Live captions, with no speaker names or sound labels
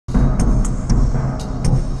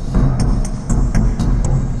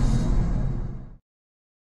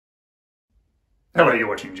Hello, you're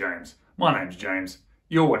watching James. My name's James,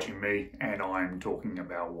 you're watching me, and I'm talking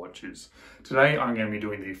about watches. Today I'm going to be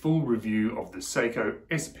doing the full review of the Seiko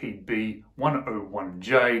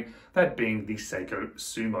SPB101J, that being the Seiko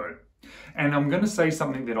SUMO. And I'm going to say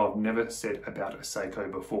something that I've never said about a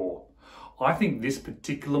Seiko before. I think this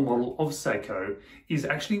particular model of Seiko is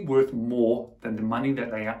actually worth more than the money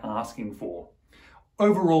that they are asking for.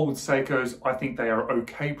 Overall with Seikos, I think they are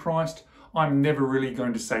okay priced. I'm never really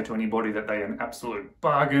going to say to anybody that they are an absolute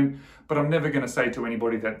bargain, but I'm never going to say to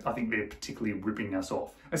anybody that I think they're particularly ripping us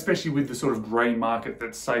off. Especially with the sort of grey market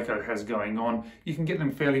that Seiko has going on, you can get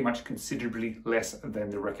them fairly much considerably less than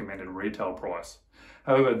the recommended retail price.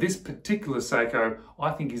 However, this particular Seiko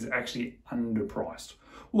I think is actually underpriced.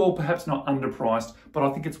 Well, perhaps not underpriced, but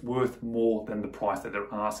I think it's worth more than the price that they're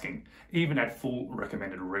asking, even at full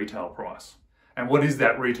recommended retail price. And what is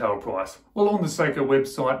that retail price? Well, on the Seiko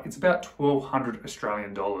website, it's about 1,200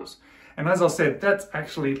 Australian dollars. And as I said, that's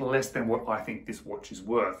actually less than what I think this watch is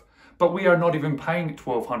worth. But we are not even paying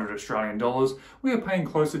 1,200 Australian dollars. We are paying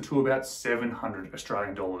closer to about 700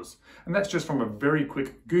 Australian dollars. And that's just from a very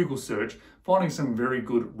quick Google search, finding some very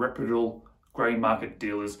good reputable grey market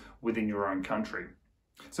dealers within your own country.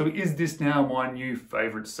 So is this now my new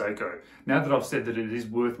favourite Seiko? Now that I've said that it is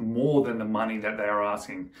worth more than the money that they are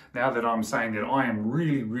asking, now that I'm saying that I am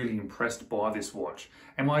really impressed by this watch,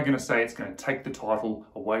 am I going to say it's going to take the title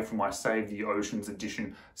away from my Save the Oceans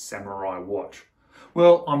Edition Samurai watch?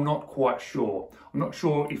 Well, I'm not quite sure. I'm not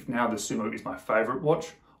sure if now the SUMO is my favourite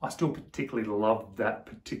watch. I still particularly love that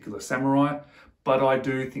particular Samurai, but I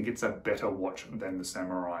do think it's a better watch than the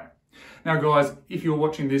Samurai. Now guys, if you're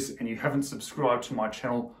watching this and you haven't subscribed to my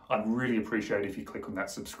channel, I'd really appreciate if you click on that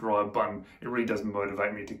subscribe button. It really does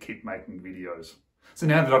motivate me to keep making videos. So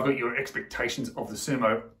now that I've got your expectations of the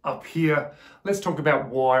SUMO up here, let's talk about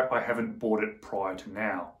why I haven't bought it prior to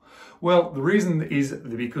now. Well, the reason is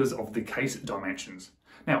because of the case dimensions.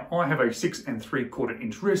 Now, I have a 6 3/4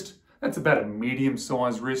 inch wrist. That's about a medium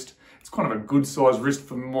sized wrist. It's kind of a good sized wrist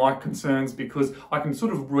for my concerns because I can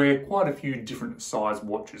sort of wear quite a few different size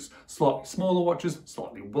watches. Slightly smaller watches,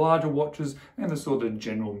 slightly larger watches, and the sort of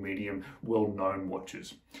general medium well-known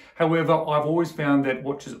watches. However, I've always found that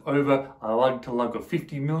watches over a lug-to-lug of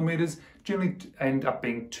 50mm generally end up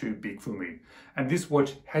being too big for me. And this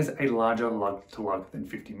watch has a larger lug-to-lug than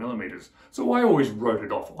 50mm. So I always wrote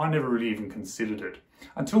it off. I never really even considered it.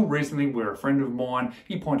 Until recently, where a friend of mine,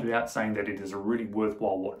 he pointed out saying that it is a really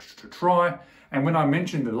worthwhile watch to try. And when I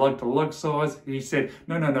mentioned the lug-to-lug size, he said,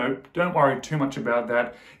 no, don't worry too much about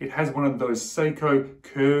that. It has one of those Seiko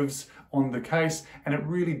curves on the case, and it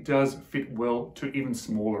really does fit well to even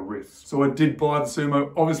smaller wrists. So I did buy the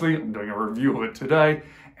SUMO. Obviously, I'm doing a review of it today,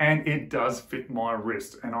 and it does fit my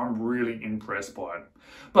wrist, and I'm really impressed by it.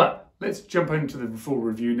 But let's jump into the full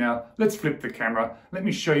review now. Let's flip the camera. Let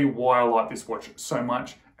me show you why I like this watch so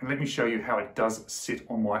much, and let me show you how it does sit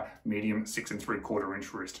on my medium 6 3/4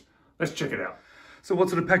 inch wrist. Let's check it out. So what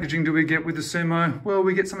sort of packaging do we get with the SUMO? Well,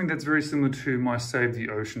 we get something that's very similar to my Save the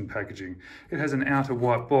Ocean packaging. It has an outer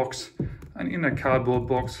white box, and in a cardboard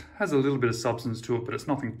box, has a little bit of substance to it, but it's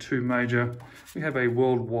nothing too major. We have a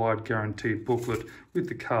worldwide guaranteed booklet with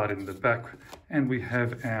the card in the back, and we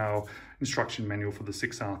have our instruction manual for the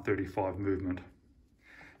 6R35 movement.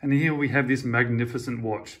 And here we have this magnificent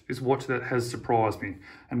watch, this watch that has surprised me.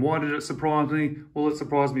 And why did it surprise me? Well, it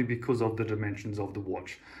surprised me because of the dimensions of the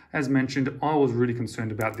watch. As mentioned, I was really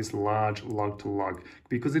concerned about this large lug-to-lug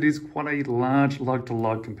because it is quite a large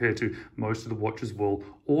lug-to-lug compared to most of the watches, well,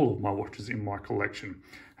 all of my watches in my collection.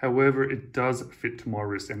 However, it does fit to my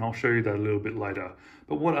wrist, and I'll show you that a little bit later.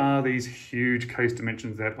 But what are these huge case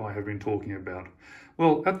dimensions that I have been talking about?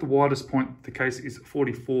 Well, at the widest point, the case is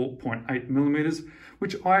 44.8mm,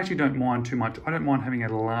 which I actually don't mind too much. I don't mind having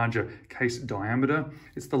a larger case diameter.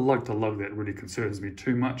 It's the lug-to-lug that really concerns me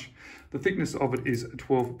too much. The thickness of it is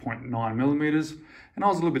 12.9mm, and I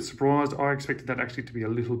was a little bit surprised. I expected that actually to be a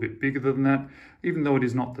little bit bigger than that. Even though it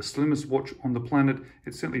is not the slimmest watch on the planet,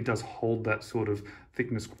 it certainly does hold that sort of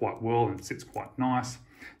thickness quite well and sits quite nice.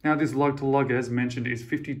 Now this lug-to-lug, as mentioned, is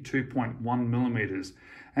 52.1mm,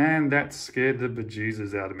 and that scared the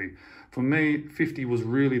bejesus out of me. For me, 50 was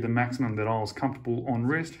really the maximum that I was comfortable on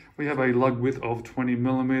wrist. We have a lug width of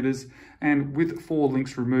 20mm, and with 4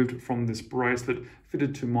 links removed from this bracelet,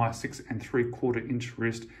 fitted to my 6 3/4 inch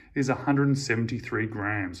wrist, is 173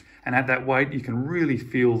 grams. And at that weight, you can really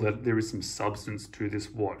feel that there is some substance to this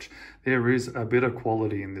watch. There is a bit of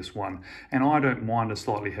quality in this one, and I don't mind a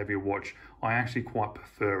slightly heavier watch. I actually quite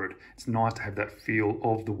prefer it. It's nice to have that feel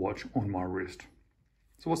of the watch on my wrist.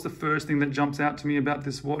 So what's the first thing that jumps out to me about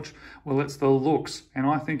this watch? Well, it's the looks, and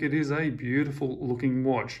I think it is a beautiful looking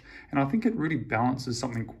watch, and I think it really balances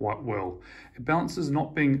something quite well. It balances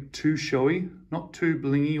not being too showy, not too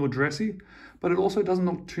blingy or dressy, but it also doesn't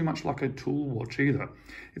look too much like a tool watch either.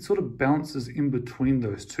 It sort of balances in between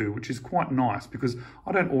those two, which is quite nice because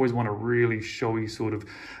I don't always want a really showy sort of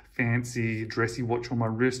fancy dressy watch on my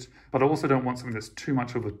wrist, but I also don't want something that's too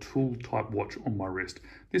much of a tool type watch on my wrist.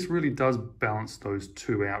 This really does balance those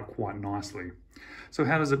two out quite nicely. So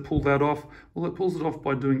how does it pull that off? Well, it pulls it off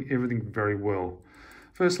by doing everything very well.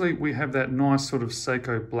 Firstly, we have that nice sort of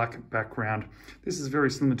Seiko black background. This is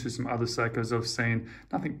very similar to some other Seikos I've seen.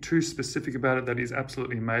 Nothing too specific about it that is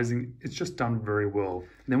absolutely amazing. It's just done very well.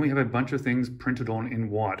 And then we have a bunch of things printed on in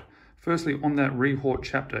white. Firstly, on that Rehort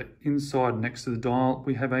chapter inside next to the dial,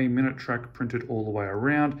 we have a minute track printed all the way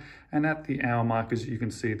around. And at the hour markers, you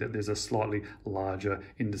can see that there's a slightly larger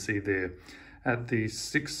indice there. At the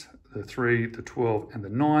 6, the 3, the 12, and the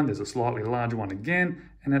 9, there's a slightly larger one again.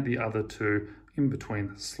 And at the other two, in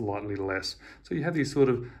between, slightly less. So you have these sort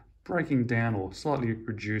of breaking down or slightly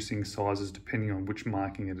reducing sizes depending on which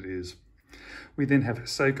marking it is. We then have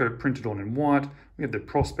Seiko printed on in white. We have the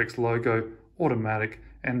Prospex logo, automatic,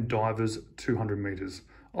 and divers 200 meters.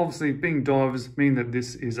 Obviously, being divers mean that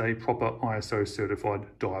this is a proper ISO certified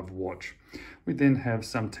dive watch. We then have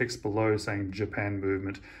some text below saying Japan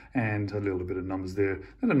movement and a little bit of numbers there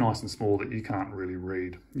that are nice and small that you can't really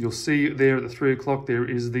read. You'll see there at the 3 o'clock there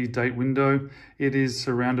is the date window. It is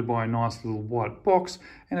surrounded by a nice little white box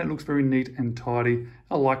and it looks very neat and tidy.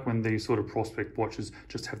 I like when these sort of Prospex watches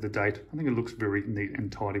just have the date. I think it looks very neat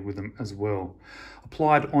and tidy with them as well.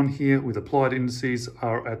 Applied on here with applied indices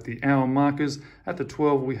are at the hour markers. At the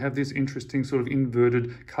 12 we have this interesting sort of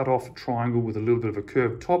inverted cut-off triangle with a little bit of a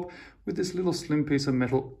curved top with this little slim piece of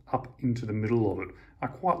metal up into the middle of it. I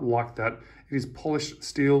quite like that. It is polished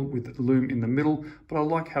steel with loom in the middle, but I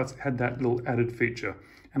like how it's had that little added feature.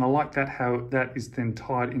 And I like that how that is then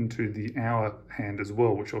tied into the hour hand as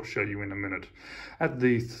well, which I'll show you in a minute. At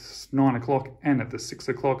the 9 o'clock and at the 6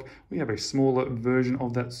 o'clock, we have a smaller version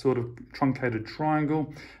of that sort of truncated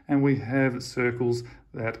triangle, and we have circles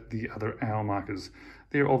at the other hour markers.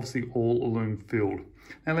 They're obviously all loom filled.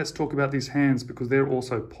 Now let's talk about these hands because they're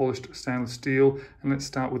also polished stainless steel, and let's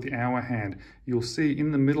start with the hour hand. You'll see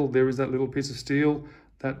in the middle there is that little piece of steel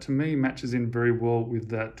that to me matches in very well with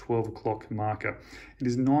that 12 o'clock marker. It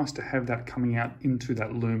is nice to have that coming out into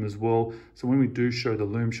that loom as well. So when we do show the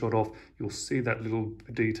loom shot off, you'll see that little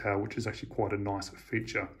detail, which is actually quite a nice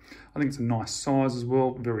feature. I think it's a nice size as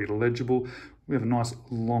well, very legible. We have a nice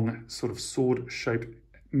long sort of sword shaped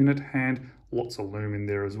minute hand, lots of loom in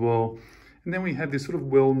there as well. And then we have this sort of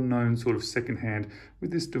well-known sort of second hand with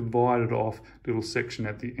this divided off little section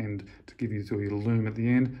at the end to give you your loom at the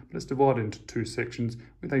end, but it's divided into two sections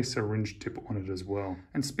with a syringe tip on it as well.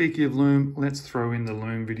 And speaking of loom, let's throw in the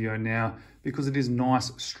loom video now because it is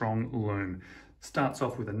nice, strong loom. Starts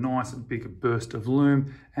off with a nice big burst of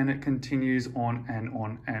loom and it continues on and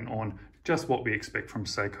on and on. Just what we expect from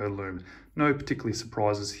Seiko loom. No particularly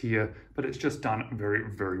surprises here, but it's just done very,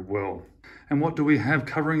 very well. And what do we have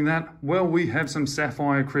covering that? Well, we have some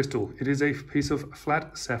sapphire crystal. It is a piece of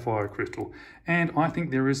flat sapphire crystal. And I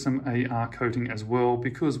think there is some AR coating as well,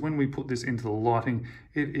 because when we put this into the lighting,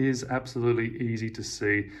 it is absolutely easy to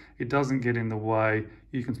see. It doesn't get in the way.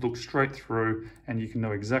 You can look straight through and you can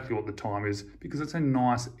know exactly what the time is because it's a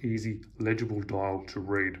nice, easy, legible dial to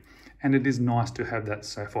read. And it is nice to have that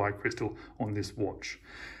sapphire crystal on this watch.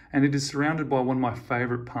 And it is surrounded by one of my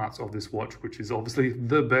favorite parts of this watch, which is obviously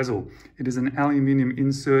the bezel. It is an aluminium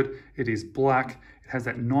insert, it is black, it has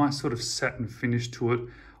that nice sort of satin finish to it.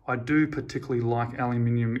 I do particularly like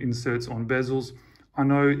aluminium inserts on bezels. I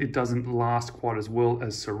know it doesn't last quite as well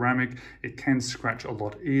as ceramic, it can scratch a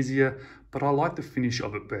lot easier, but I like the finish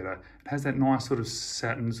of it better. It has that nice sort of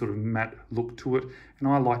satin, sort of matte look to it, and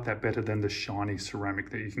I like that better than the shiny ceramic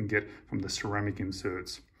that you can get from the ceramic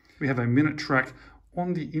inserts. We have a minute track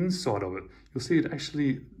on the inside of it. You'll see it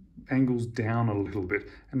actually angles down a little bit,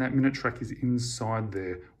 and that minute track is inside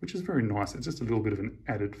there, which is very nice. It's just a little bit of an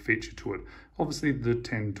added feature to it. Obviously the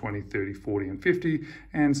 10, 20, 30, 40, and 50,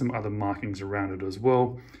 and some other markings around it as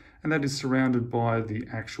well. And that is surrounded by the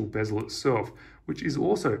actual bezel itself, which is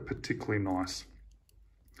also particularly nice.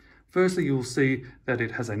 Firstly, you'll see that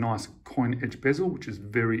it has a nice coin edge bezel, which is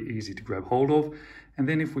very easy to grab hold of. And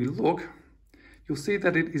then if we look, you'll see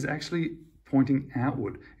that it is actually pointing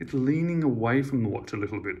outward. It's leaning away from the watch a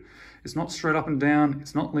little bit. It's not straight up and down,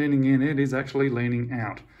 it's not leaning in, it is actually leaning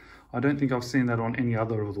out. I don't think I've seen that on any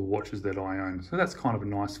other of the watches that I own. So that's kind of a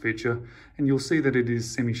nice feature. And you'll see that it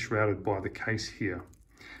is semi-shrouded by the case here.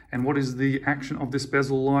 And what is the action of this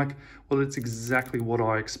bezel like? Well, it's exactly what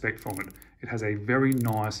I expect from it. It has a very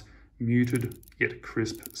nice, muted yet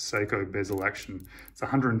crisp Seiko bezel action. It's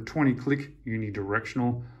 120 click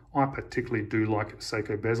unidirectional. I particularly do like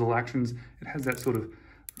Seiko bezel actions. It has that sort of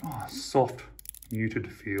soft,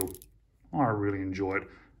 muted feel. I really enjoy it.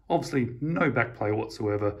 Obviously, no backplay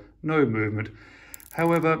whatsoever, no movement.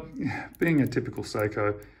 However, being a typical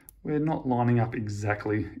Seiko, we're not lining up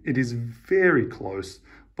exactly. It is very close,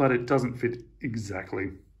 but it doesn't fit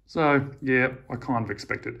exactly. So yeah, I kind of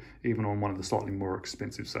expect it, even on one of the slightly more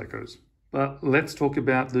expensive Seikos. But let's talk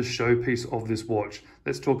about the showpiece of this watch.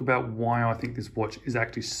 Let's talk about why I think this watch is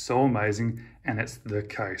actually so amazing, and it's the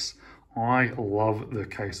case. I love the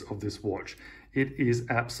case of this watch. It is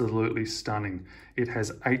absolutely stunning. It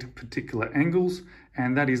has 8 particular angles,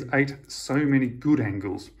 and that is 8 so many good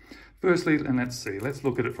angles. Firstly, and let's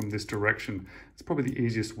look at it from this direction. It's probably the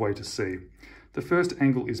easiest way to see. The first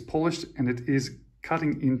angle is polished, and it is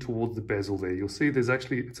cutting in towards the bezel there. You'll see there's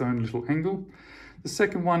actually its own little angle. The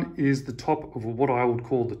second one is the top of what I would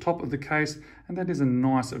call the top of the case, and that is a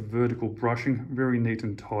nice vertical brushing, very neat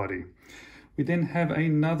and tidy. We then have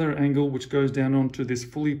another angle which goes down onto this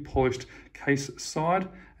fully polished case side,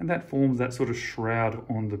 and that forms that sort of shroud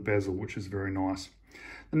on the bezel, which is very nice.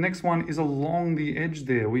 The next one is along the edge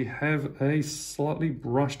there. We have a slightly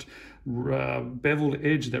brushed beveled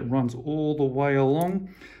edge that runs all the way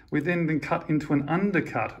along. We then cut into an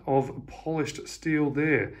undercut of polished steel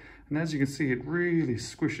there. And as you can see, it really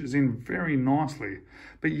squishes in very nicely.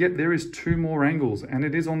 But yet there is 2 more angles, and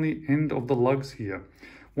it is on the end of the lugs here.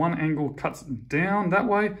 One angle cuts down that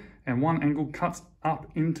way, and one angle cuts up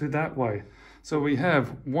into that way. So we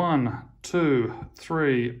have 1, 2,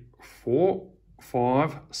 3, 4,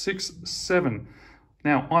 5, 6, 7.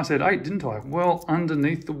 Now, I said 8, didn't I? Well,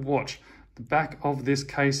 underneath the watch, the back of this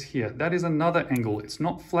case here, that is another angle. It's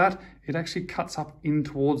not flat, it actually cuts up in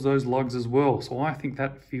towards those lugs as well. So I think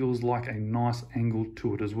that feels like a nice angle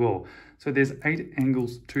to it as well. So there's 8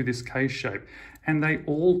 angles to this case shape, and they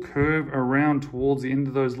all curve around towards the end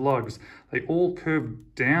of those lugs. They all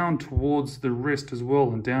curve down towards the wrist as well,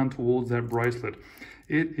 and down towards that bracelet.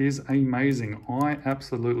 It is amazing. I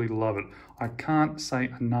absolutely love it. I can't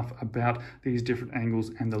say enough about these different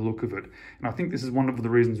angles and the look of it. And I think this is one of the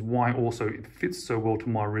reasons why also it fits so well to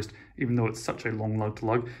my wrist, even though it's such a long lug to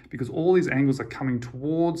lug, because all these angles are coming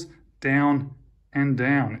towards, down, and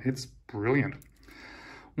down. It's brilliant.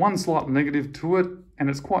 One slight negative to it, and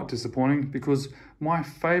it's quite disappointing, because my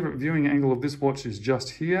favorite viewing angle of this watch is just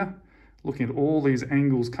here. Looking at all these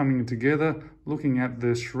angles coming together, looking at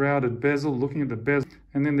the shrouded bezel, looking at the bezel,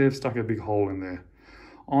 and then they've stuck a big hole in there.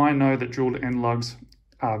 I know that jeweled end lugs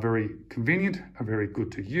are very convenient, are very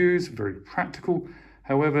good to use, very practical.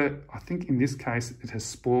 However, I think in this case, it has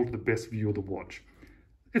spoiled the best view of the watch.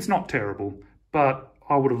 It's not terrible, but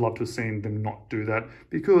I would have loved to have seen them not do that,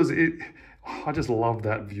 because I just love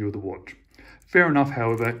that view of the watch. Fair enough,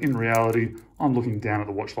 however, in reality, I'm looking down at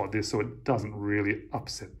the watch like this, so it doesn't really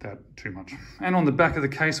upset that too much. And on the back of the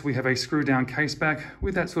case, we have a screw down case back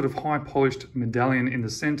with that sort of high polished medallion in the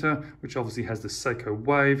center, which obviously has the Seiko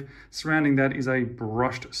wave. Surrounding that is a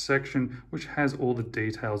brushed section, which has all the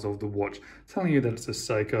details of the watch, telling you that it's a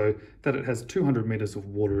Seiko, that it has 200 meters of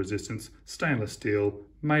water resistance, stainless steel,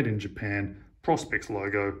 made in Japan, Prospex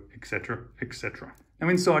logo, etc., etc. Now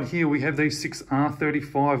inside here we have the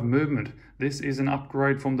 6R35 movement. This is an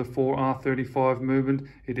upgrade from the 4R35 movement.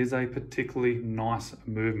 It is a particularly nice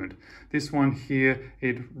movement. This one here,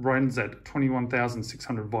 it runs at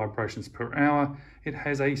 21,600 vibrations per hour. It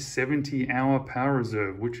has a 70-hour power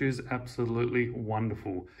reserve, which is absolutely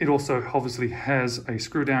wonderful. It also obviously has a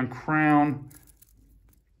screw down crown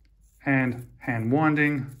and hand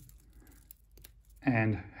winding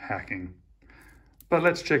and hacking. But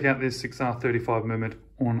let's check out this 6R35 movement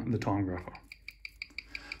on the time grapher.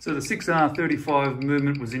 So the 6R35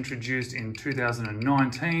 movement was introduced in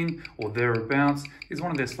 2019 or thereabouts. It's one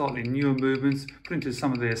of their slightly newer movements put into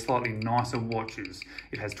some of their slightly nicer watches.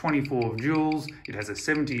 It has 24 joules, it has a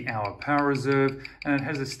 70-hour power reserve, and it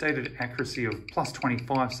has a stated accuracy of plus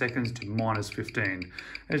 25 seconds to minus 15.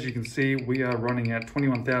 As you can see, we are running at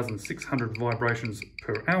 21,600 vibrations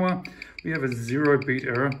per hour. We have a 0 beat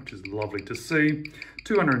error, which is lovely to see.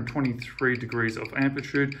 223 degrees of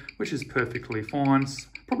amplitude, which is perfectly fine.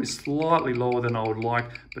 Probably slightly lower than I would like,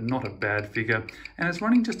 but not a bad figure. And it's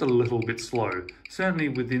running just a little bit slow, certainly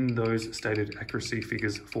within those stated accuracy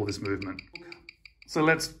figures for this movement. So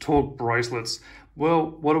let's talk bracelets.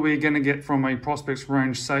 Well, what are we going to get from a Prospex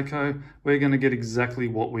range Seiko? We're going to get exactly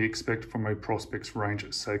what we expect from a Prospex range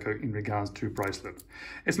Seiko in regards to bracelet.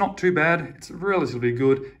 It's not too bad, it's relatively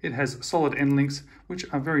good. It has solid end links, which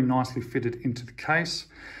are very nicely fitted into the case.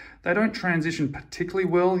 They don't transition particularly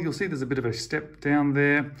well. You'll see there's a bit of a step down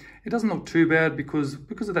there. It doesn't look too bad because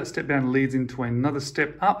of that step down leads into another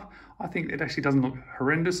step up. I think it actually doesn't look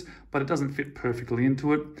horrendous, but it doesn't fit perfectly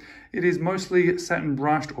into it. It is mostly satin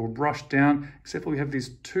brushed or brushed down, except for we have these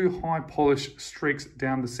two high polish streaks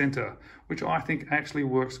down the center, which I think actually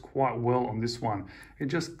works quite well on this one. It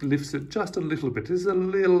just lifts it just a little bit. There's a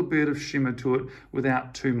little bit of shimmer to it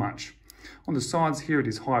without too much. On the sides here, it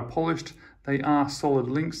is high polished. They are solid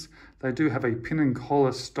links. They do have a pin and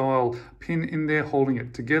collar style pin in there holding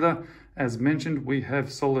it together. As mentioned, we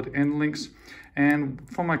have solid end links. And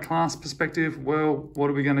from a clasp perspective, well, what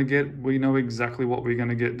are we going to get? We know exactly what we're going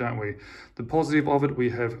to get, don't we? The positive of it, we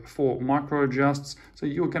have 4 micro adjusts, so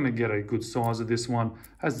you're going to get a good size of this one.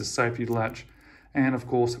 Has the safety latch, and of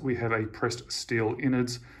course we have a pressed steel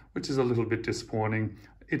innards, which is a little bit disappointing.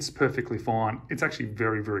 It's perfectly fine. It's actually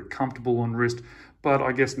very, very comfortable on wrist, but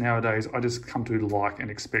I guess nowadays I just come to like and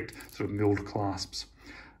expect sort of milled clasps.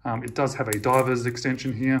 It does have a diver's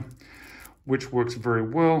extension here, which works very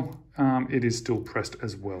well. It is still pressed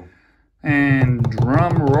as well. And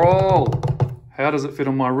drum roll, how does it fit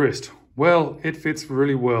on my wrist? Well, it fits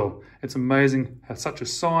really well. It's amazing, it has such a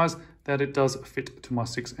size that it does fit to my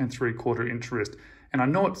 6 3/4 inch wrist. And I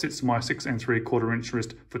know it fits to my 6 3/4 inch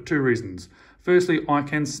wrist for 2 reasons. Firstly, I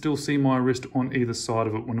can still see my wrist on either side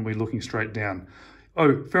of it when we're looking straight down.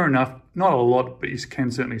 Oh, fair enough, not a lot, but you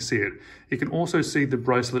can certainly see it. You can also see the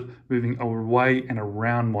bracelet moving away and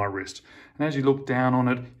around my wrist. And as you look down on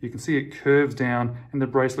it, you can see it curves down and the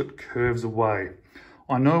bracelet curves away.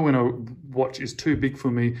 I know when a watch is too big for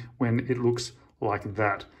me when it looks like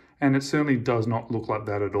that. And it certainly does not look like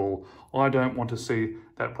that at all. I don't want to see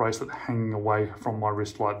that bracelet hanging away from my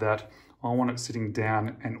wrist like that. I want it sitting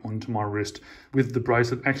down and onto my wrist with the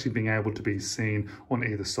bracelet actually being able to be seen on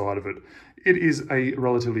either side of it. It is a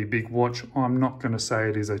relatively big watch. I'm not going to say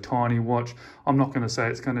it is a tiny watch. I'm not going to say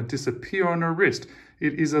it's going to disappear on a wrist.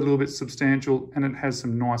 It is a little bit substantial and it has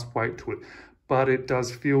some nice weight to it, but it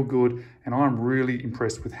does feel good and I'm really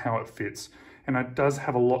impressed with how it fits. And it does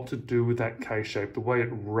have a lot to do with that case shape, the way it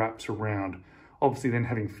wraps around. Obviously then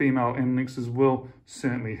having female end links as well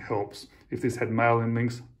certainly helps. If this had male end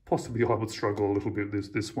links, possibly I would struggle a little bit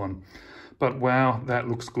with this one. But wow, that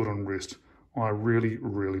looks good on wrist. I really,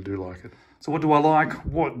 really do like it. So what do I like?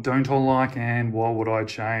 What don't I like? And what would I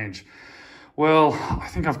change? Well, I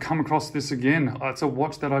think I've come across this again. It's a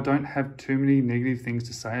watch that I don't have too many negative things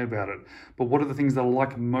to say about it. But what are the things that I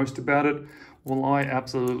like most about it? Well, I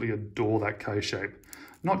absolutely adore that case shape.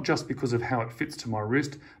 Not just because of how it fits to my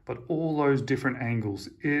wrist, but all those different angles.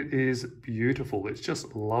 It is beautiful. It's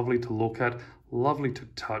just lovely to look at, lovely to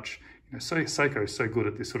touch. You know, Seiko is so good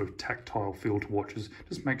at this sort of tactile feel to watches.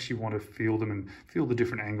 Just makes you want to feel them and feel the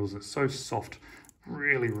different angles. It's so soft,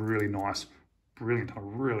 really, really nice, brilliant. I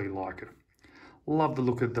really like it. Love the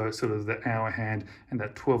look at those sort of the hour hand and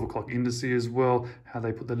that 12 o'clock indices as well. How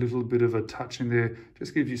they put the little bit of a touch in there.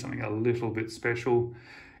 Just gives you something a little bit special.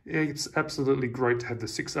 It's absolutely great to have the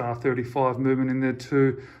 6R35 movement in there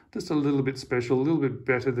too. Just a little bit special, a little bit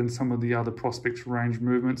better than some of the other Prospex range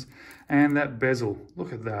movements. And that bezel,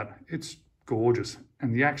 look at that. It's gorgeous.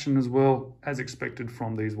 And the action as well, as expected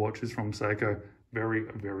from these watches from Seiko, very,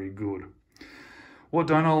 very good. What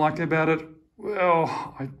don't I like about it?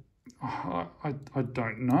 Well, I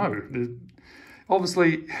don't know.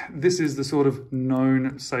 Obviously, this is the sort of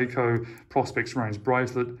known Seiko Prospex range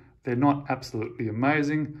bracelet. They're not absolutely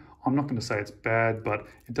amazing. I'm not going to say it's bad, but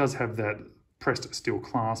it does have that pressed steel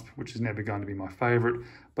clasp, which is never going to be my favorite,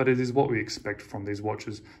 but it is what we expect from these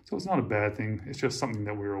watches. So it's not a bad thing. It's just something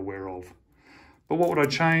that we're aware of. But what would I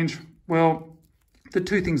change? Well, the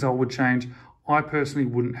 2 things I would change, I personally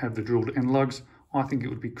wouldn't have the drilled end lugs. I think it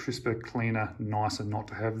would be crisper, cleaner, nicer not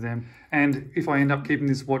to have them. And if I end up keeping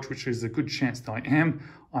this watch, which is a good chance that I am,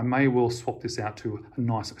 I may well swap this out to a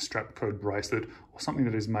nice strap code bracelet or something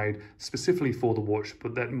that is made specifically for the watch,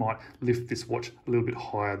 but that might lift this watch a little bit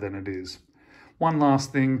higher than it is. One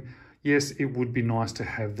last thing, yes, it would be nice to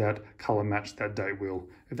have that color match that date wheel.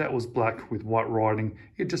 If that was black with white writing,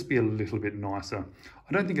 it'd just be a little bit nicer.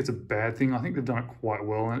 I don't think it's a bad thing. I think they've done it quite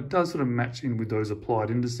well and it does sort of match in with those applied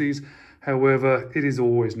indices. However, it is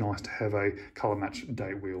always nice to have a color match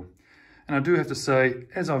date wheel. And I do have to say,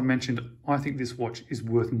 as I've mentioned, I think this watch is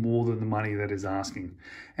worth more than the money that is asking.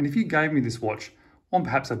 And if you gave me this watch on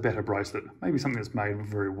perhaps a better bracelet, maybe something that's made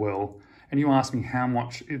very well, and you ask me how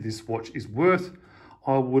much this watch is worth,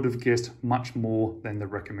 I would have guessed much more than the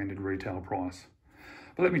recommended retail price.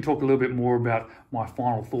 But let me talk a little bit more about my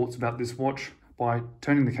final thoughts about this watch by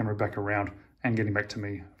turning the camera back around and getting back to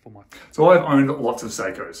me for my... So I've owned lots of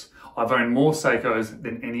Seikos. I've owned more Seikos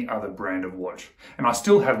than any other brand of watch. And I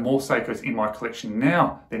still have more Seikos in my collection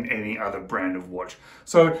now than any other brand of watch.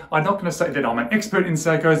 So I'm not going to say that I'm an expert in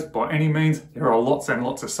Seikos by any means. There are lots and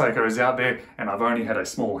lots of Seikos out there, and I've only had a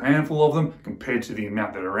small handful of them compared to the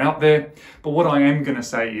amount that are out there. But what I am going to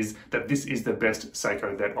say is that this is the best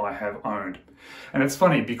Seiko that I have owned. And it's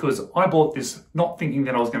funny because I bought this not thinking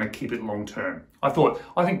that I was going to keep it long term. I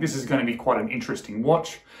think this is going to be quite an interesting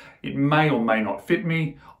watch. It may or may not fit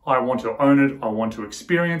me. I want to own it, I want to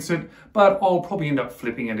experience it, but I'll probably end up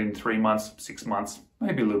flipping it in 3 months, 6 months,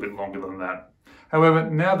 maybe a little bit longer than that. However,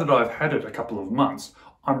 now that I've had it a couple of months,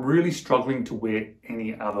 I'm really struggling to wear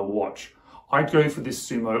any other watch. I go for this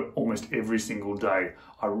SUMO almost every single day.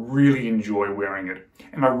 I really enjoy wearing it,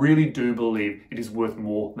 and I really do believe it is worth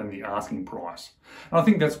more than the asking price. And I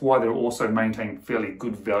think that's why they're also maintaining fairly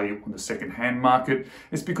good value on the second-hand market.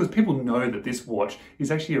 It's because people know that this watch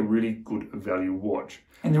is actually a really good value watch.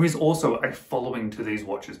 And there is also a following to these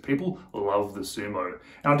watches. People love the SUMO.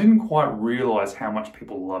 And I didn't quite realize how much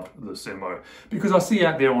people loved the SUMO, because I see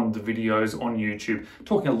out there on the videos on YouTube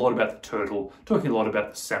talking a lot about the Turtle, talking a lot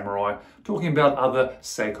about the Samurai, talking about other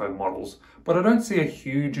Seiko models, but I don't see a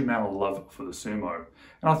huge amount of love for the SUMO.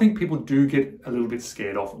 And I think people do get a little bit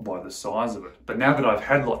scared off by the size of it. But now that I've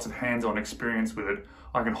had lots of hands-on experience with it,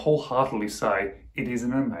 I can wholeheartedly say it is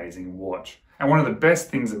an amazing watch. And one of the best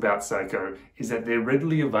things about Seiko is that they're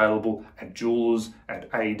readily available at jewelers, at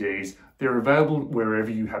ADs. They're available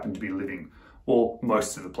wherever you happen to be living, or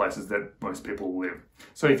most of the places that most people live.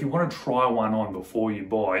 So if you want to try one on before you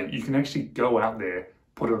buy, you can actually go out there,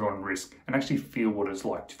 put it on risk, and actually feel what it's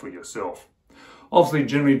like for yourself. Obviously,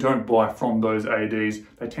 generally don't buy from those ADs.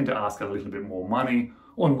 They tend to ask a little bit more money.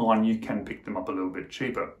 Online, you can pick them up a little bit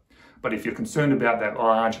cheaper. But if you're concerned about that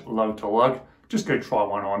large lug to lug, just go try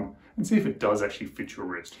one on and see if it does actually fit your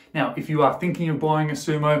wrist. Now, if you are thinking of buying a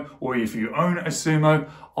SUMO, or if you own a SUMO,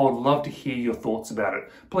 I would love to hear your thoughts about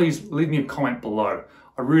it. Please leave me a comment below.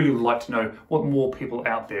 I really would like to know what more people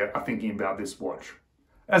out there are thinking about this watch.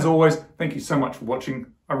 As always, thank you so much for watching.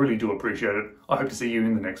 I really do appreciate it. I hope to see you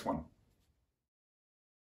in the next one.